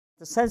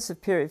The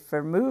sensitive period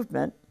for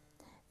movement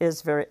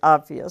is very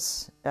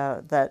obvious,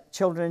 that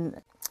children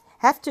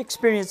have to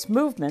experience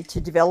movement to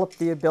develop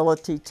the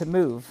ability to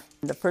move.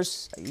 In the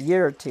first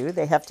year or two,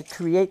 they have to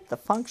create the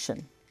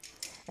function.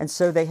 And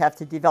so they have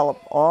to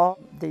develop all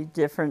the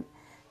different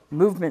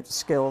movement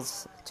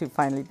skills to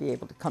finally be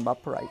able to come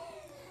upright.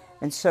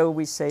 And so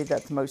we say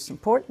that the most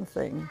important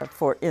thing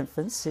for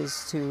infants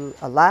is to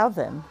allow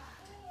them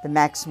the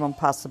maximum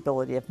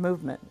possibility of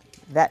movement.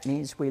 That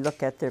means we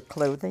look at their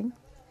clothing,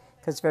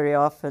 because very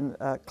often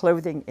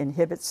clothing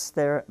inhibits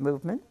their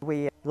movement.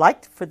 We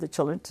like for the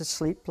children to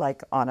sleep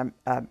like on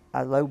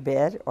a low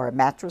bed or a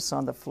mattress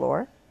on the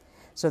floor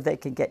so they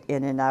can get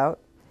in and out.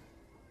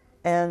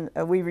 And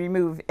we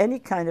remove any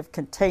kind of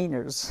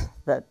containers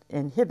that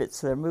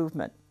inhibits their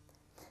movement.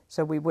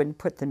 So we wouldn't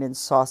put them in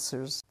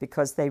saucers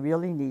because they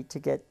really need to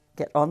get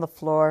on the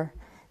floor,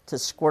 to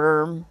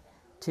squirm,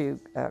 to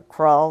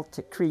crawl,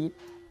 to creep.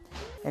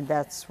 And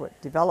that's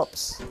what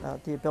develops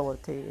the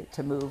ability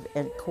to move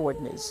and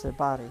coordinates their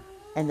body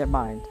and their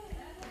mind.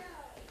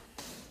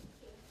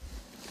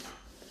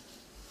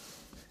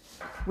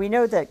 We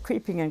know that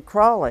creeping and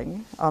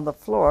crawling on the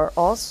floor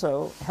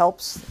also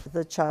helps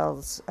the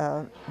child's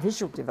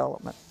visual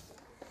development,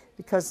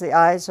 because the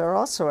eyes are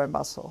also a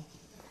muscle,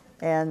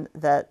 and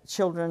that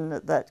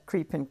children that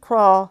creep and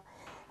crawl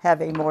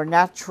have a more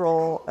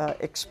natural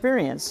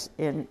experience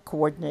in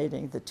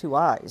coordinating the two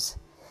eyes,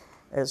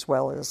 as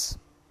well as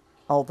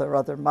all their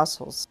other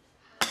muscles.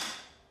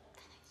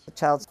 The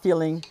child's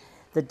feeling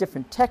the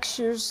different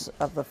textures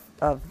of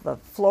the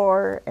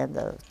floor and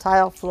the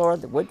tile floor,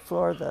 the wood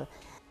floor. The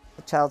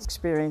child's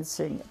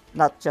experiencing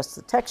not just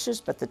the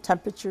textures, but the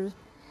temperature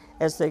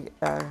as they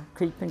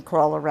creep and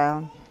crawl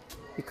around,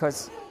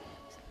 because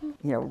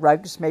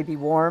rugs may be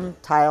warm,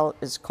 tile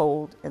is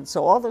cold, and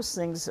so all those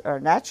things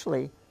are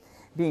naturally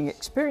being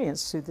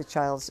experienced through the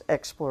child's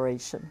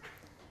exploration.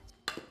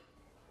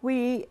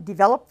 We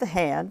develop the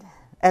hand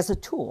as a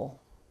tool.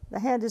 The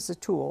hand is a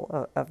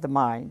tool of the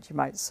mind, you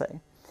might say.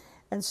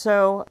 And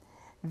so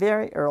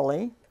very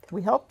early,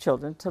 we help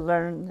children to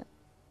learn,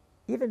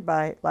 even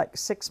by like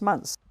 6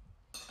 months.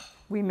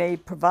 We may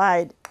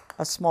provide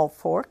a small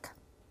fork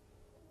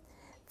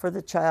for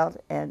the child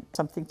and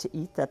something to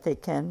eat that they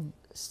can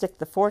stick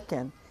the fork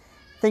in.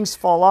 Things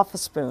fall off a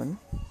spoon.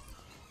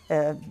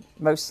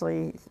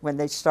 Mostly when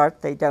they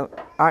start, they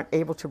aren't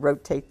able to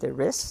rotate their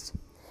wrist.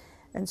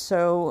 And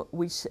so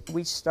we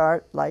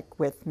start like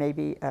with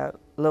maybe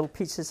little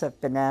pieces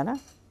of banana,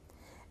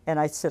 and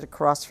I sit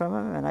across from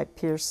them and I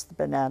pierce the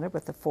banana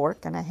with a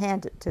fork and I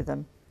hand it to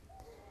them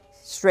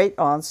straight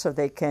on so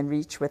they can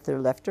reach with their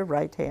left or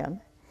right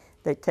hand.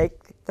 They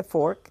take the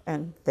fork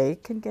and they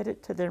can get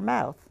it to their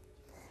mouth.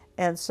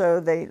 And so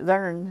they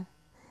learn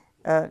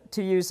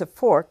to use a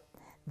fork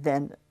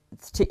then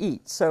to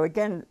eat. So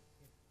again,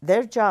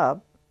 their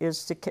job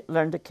is to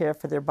learn to care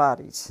for their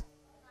bodies.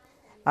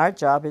 Our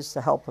job is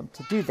to help them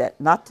to do that,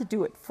 not to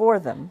do it for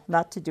them,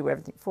 not to do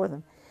everything for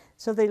them.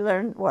 So they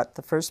learn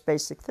the first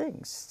basic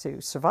things to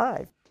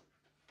survive.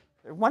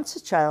 Once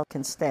a child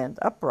can stand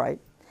upright,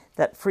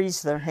 that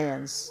frees their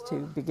hands to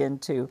begin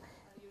to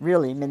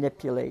really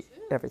manipulate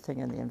everything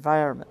in the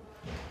environment.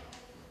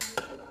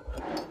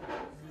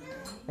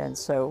 And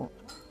so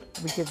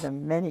we give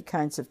them many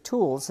kinds of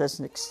tools as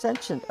an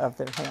extension of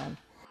their hand.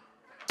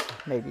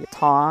 Maybe a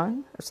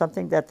tong or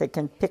something that they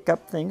can pick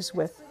up things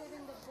with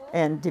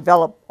and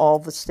develop all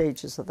the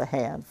stages of the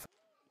hand.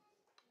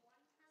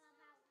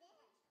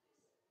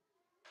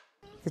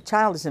 The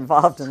child is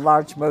involved in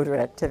large motor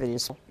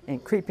activities. In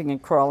creeping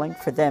and crawling,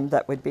 for them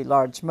that would be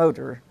large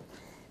motor.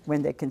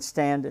 When they can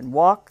stand and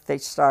walk, they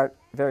start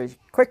very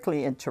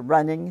quickly into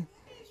running,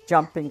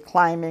 jumping,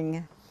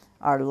 climbing,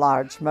 are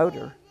large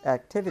motor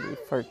activity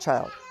for a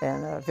child.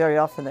 And very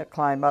often they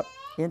climb up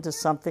into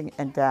something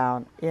and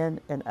down,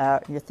 in and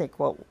out. And you think,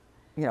 well,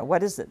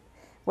 what is it?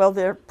 Well,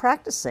 they're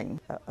practicing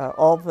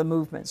all the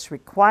movements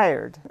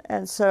required.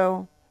 And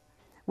so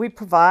we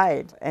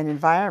provide an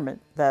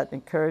environment that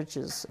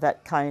encourages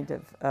that kind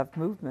of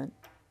movement.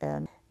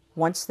 And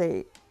once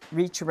they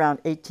reach around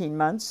 18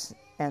 months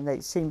and they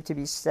seem to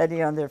be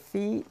steady on their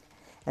feet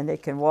and they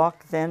can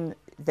walk, then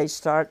they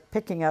start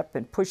picking up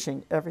and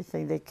pushing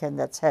everything they can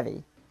that's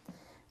heavy.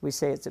 We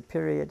say it's a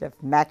period of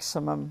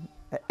maximum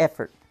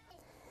effort.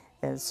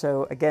 And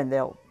so again,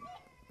 they'll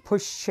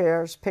push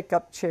chairs, pick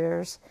up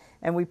chairs,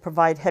 and we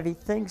provide heavy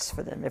things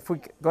for them. If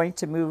we're going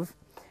to move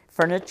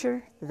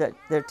furniture,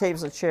 their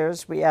tables and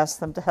chairs, we ask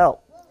them to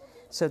help.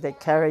 So they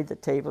carry the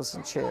tables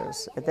and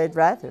chairs. They'd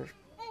rather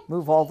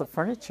move all the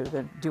furniture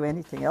than do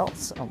anything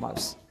else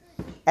almost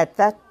at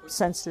that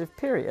sensitive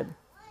period.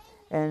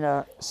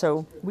 And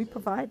so we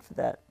provide for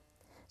that.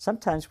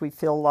 Sometimes we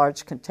fill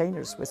large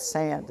containers with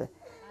sand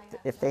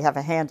if they have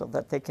a handle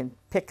that they can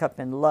pick up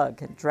and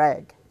lug and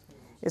drag.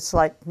 It's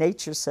like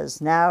nature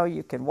says, now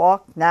you can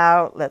walk,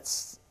 now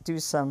let's do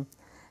some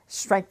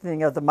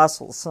strengthening of the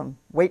muscles, some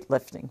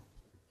weightlifting.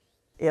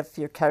 If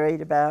you're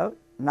carried about,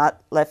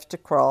 not left to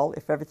crawl,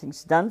 if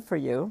everything's done for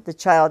you, the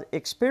child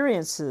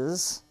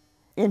experiences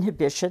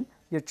inhibition.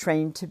 You're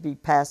trained to be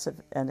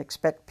passive and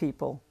expect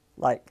people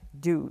like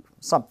do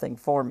something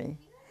for me.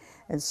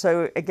 And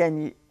so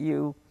again,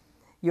 you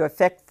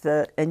affect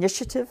the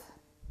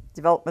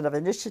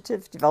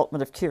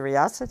development of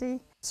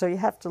curiosity. So you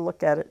have to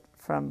look at it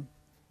from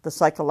the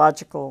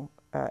psychological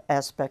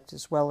aspect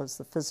as well as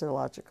the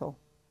physiological.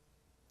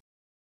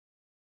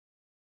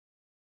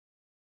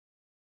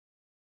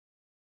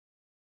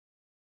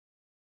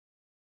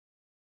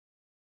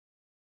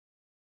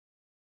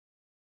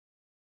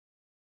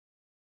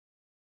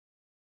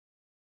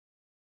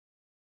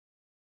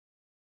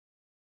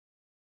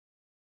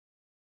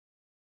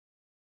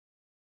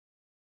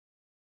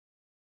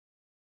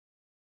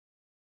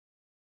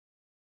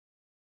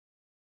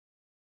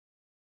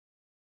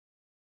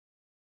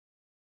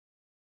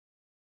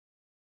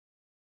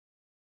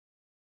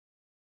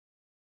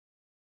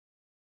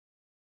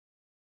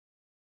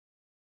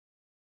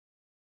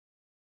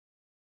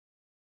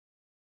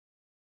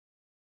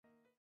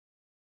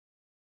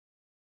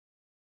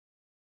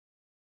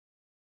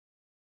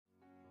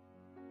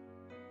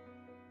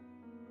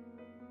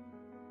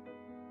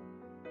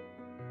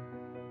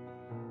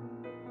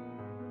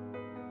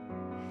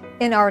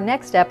 In our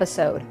next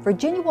episode,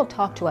 Virginia will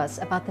talk to us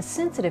about the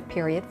sensitive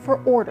period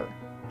for order.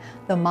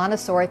 The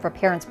Montessori for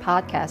Parents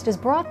podcast is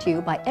brought to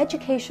you by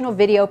Educational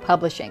Video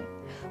Publishing.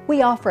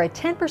 We offer a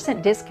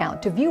 10%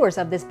 discount to viewers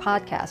of this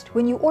podcast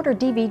when you order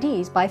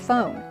DVDs by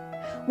phone.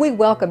 We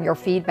welcome your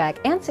feedback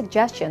and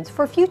suggestions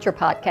for future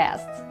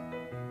podcasts.